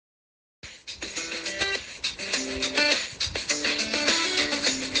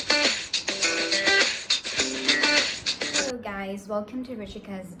welcome to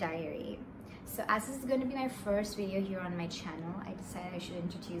Ruchika's diary. So as this is going to be my first video here on my channel, I decided I should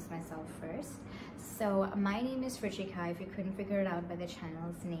introduce myself first. So my name is Ruchika, if you couldn't figure it out by the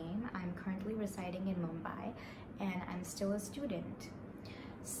channel's name. I'm currently residing in Mumbai and I'm still a student.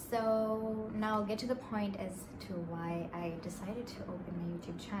 So now I'll get to the point as to why I decided to open my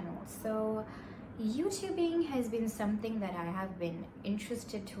YouTube channel. So YouTubing has been something that I have been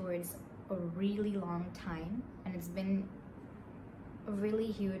interested towards a really long time, and it's been a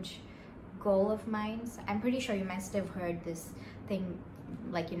really huge goal of mine. So I'm pretty sure you must have heard this thing,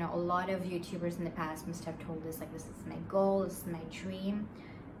 like, you know, a lot of YouTubers in the past must have told us, like, this is my goal, this is my dream.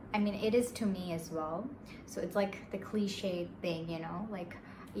 I mean, it is to me as well. So it's like the cliche thing, you know, like,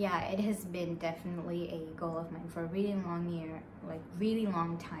 yeah, it has been definitely a goal of mine for a really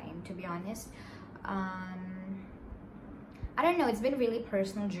long time, to be honest. I don't know, it's been a really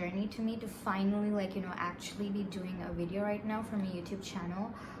personal journey to me to finally, like, you know, actually be doing a video right now for my YouTube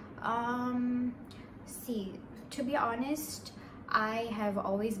channel. See, to be honest, I have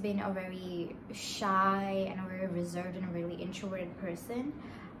always been a very shy and a very reserved and a really introverted person.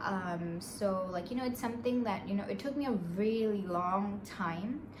 So, like, you know, it's something that, you know, it took me a really long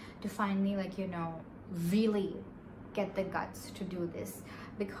time to finally, like, you know, really get the guts to do this,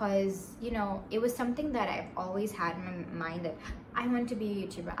 because, you know, it was something that I've always had in my mind that I want to be a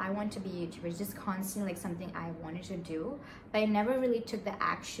YouTuber, I want to be a YouTuber. It's just constantly like something I wanted to do, but I never really took the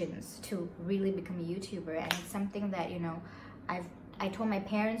actions to really become a YouTuber. And it's something that, you know, I told my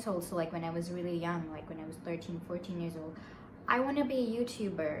parents also, like, when I was really young, like when I was 13, 14 years old, I want to be a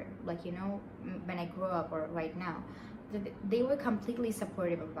YouTuber, like, you know, when I grow up or right now. They were completely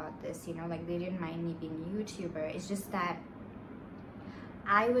supportive about this, you know, like they didn't mind me being a YouTuber. It's just that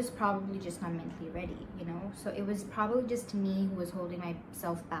I was probably just not mentally ready, you know. So it was probably just me who was holding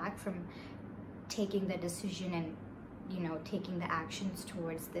myself back from taking the decision and, you know, taking the actions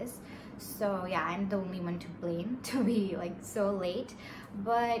towards this. So yeah, I'm the only one to blame to be like so late.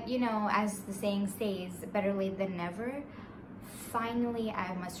 But, you know, as the saying says, better late than never. Finally,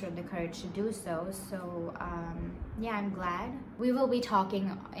 I mustered the courage to do so. So yeah, I'm glad. We will be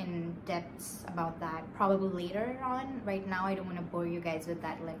talking in depth about that probably later on. Right now, I don't want to bore you guys with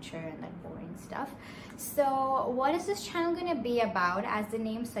that lecture and that boring stuff. So what is this channel gonna be about? As the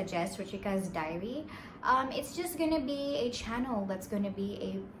name suggests, Ruchika's diary. It's just gonna be a channel that's gonna be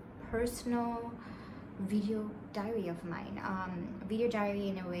a personal video diary of mine. Video diary,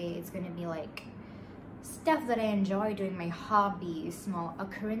 in a way, it's gonna be like stuff that I enjoy doing, my hobbies, small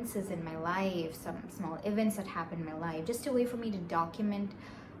occurrences in my life, some small events that happen in my life, just a way for me to document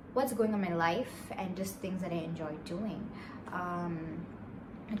what's going on in my life and just things that I enjoy doing.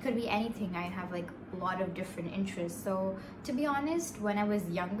 It could be anything. I have like a lot of different interests. So to be honest, when I was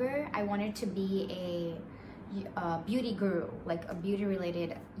younger, I wanted to be a beauty guru, like a beauty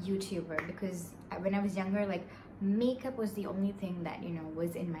related YouTuber, because when I was younger, like, makeup was the only thing that, you know,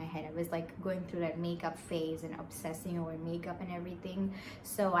 was in my head. I was like going through that makeup phase and obsessing over makeup and everything.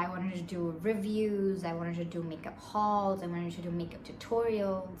 So I wanted to do reviews, I wanted to do makeup hauls, I wanted to do makeup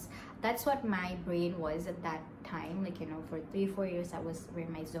tutorials. That's what my brain was at that time. Like, you know, for 3-4 years, that was where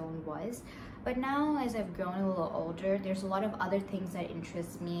my zone was. But now, as I've grown a little older, there's a lot of other things that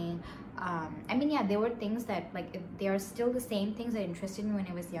interest me. I mean, yeah, there were things that, like, they are still the same things that interested me when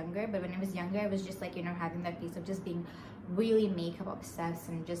I was younger. But when I was younger, I was just like, you know, having that piece of just being really makeup obsessed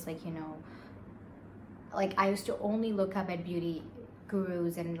and just like, you know, like I used to only look up at beauty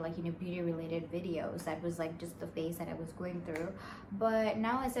gurus and, like, you know, beauty related videos. That was like just the phase that I was going through. But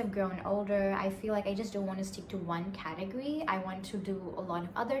now, as I've grown older, I feel like I just don't want to stick to one category. I want to do a lot of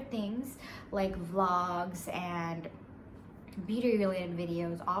other things, like vlogs and beauty related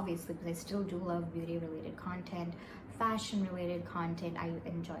videos, obviously, because I still do love beauty related content, fashion related content. I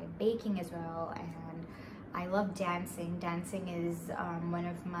enjoy baking as well, and I love dancing. Dancing is one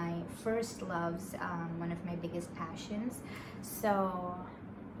of my first loves, one of my biggest passions. So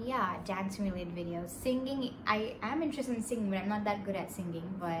yeah, dancing related videos. Singing, I am interested in singing, but I'm not that good at singing,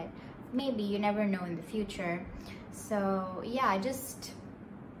 but maybe, you never know in the future. So yeah, just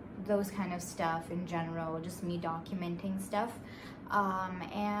those kind of stuff in general, just me documenting stuff.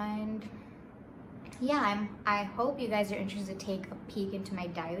 And yeah, I hope you guys are interested to take a peek into my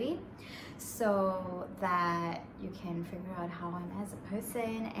diary so that you can figure out how I'm as a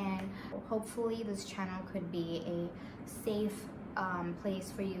person, and hopefully this channel could be a safe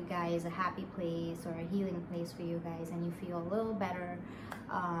place for you guys, a happy place or a healing place for you guys, and you feel a little better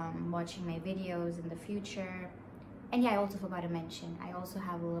watching my videos in the future. And yeah, I also forgot to mention, I also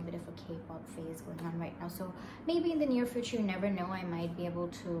have a little bit of a K-pop phase going on right now. So maybe in the near future, you never know, I might be able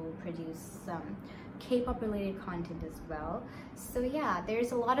to produce some K-pop related content as well. So yeah,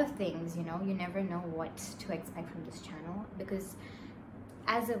 there's a lot of things, you know, you never know what to expect from this channel, because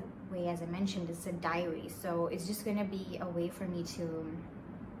as I mentioned, it's a diary. So it's just gonna be a way for me to,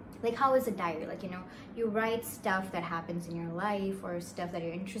 like, how is a diary? Like, you know, you write stuff that happens in your life, or stuff that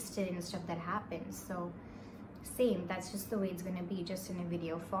you're interested in, stuff that happens. So same, that's just the way it's gonna be, just in a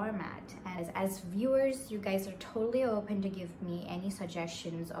video format. And as viewers, you guys are totally open to give me any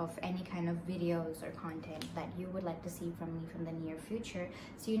suggestions of any kind of videos or content that you would like to see from me from the near future.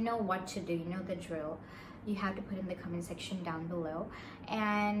 So you know what to do, you know the drill. You have to put in the comment section down below.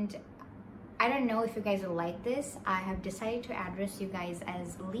 And I don't know if you guys will like this. I have decided to address you guys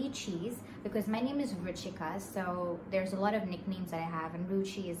as Lychees because my name is Ruchika, so there's a lot of nicknames that I have, and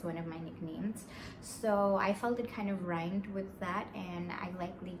Ruchi is one of my nicknames. So I felt it kind of rhymed with that, and I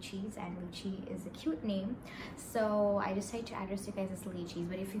like Lychees, and Lychee is a cute name. So I decided to address you guys as Lychees.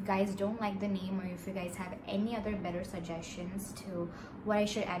 But if you guys don't like the name, or if you guys have any other better suggestions to what I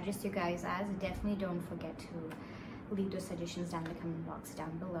should address you guys as, definitely don't forget to leave those suggestions down in the comment box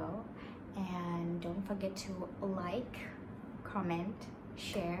down below. And don't forget to like, comment,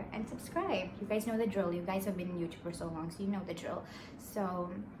 share, and subscribe. You guys know the drill. You guys have been in YouTube for so long, so you know the drill. So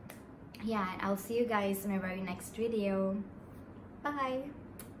yeah, and I'll see you guys in my very next video. Bye.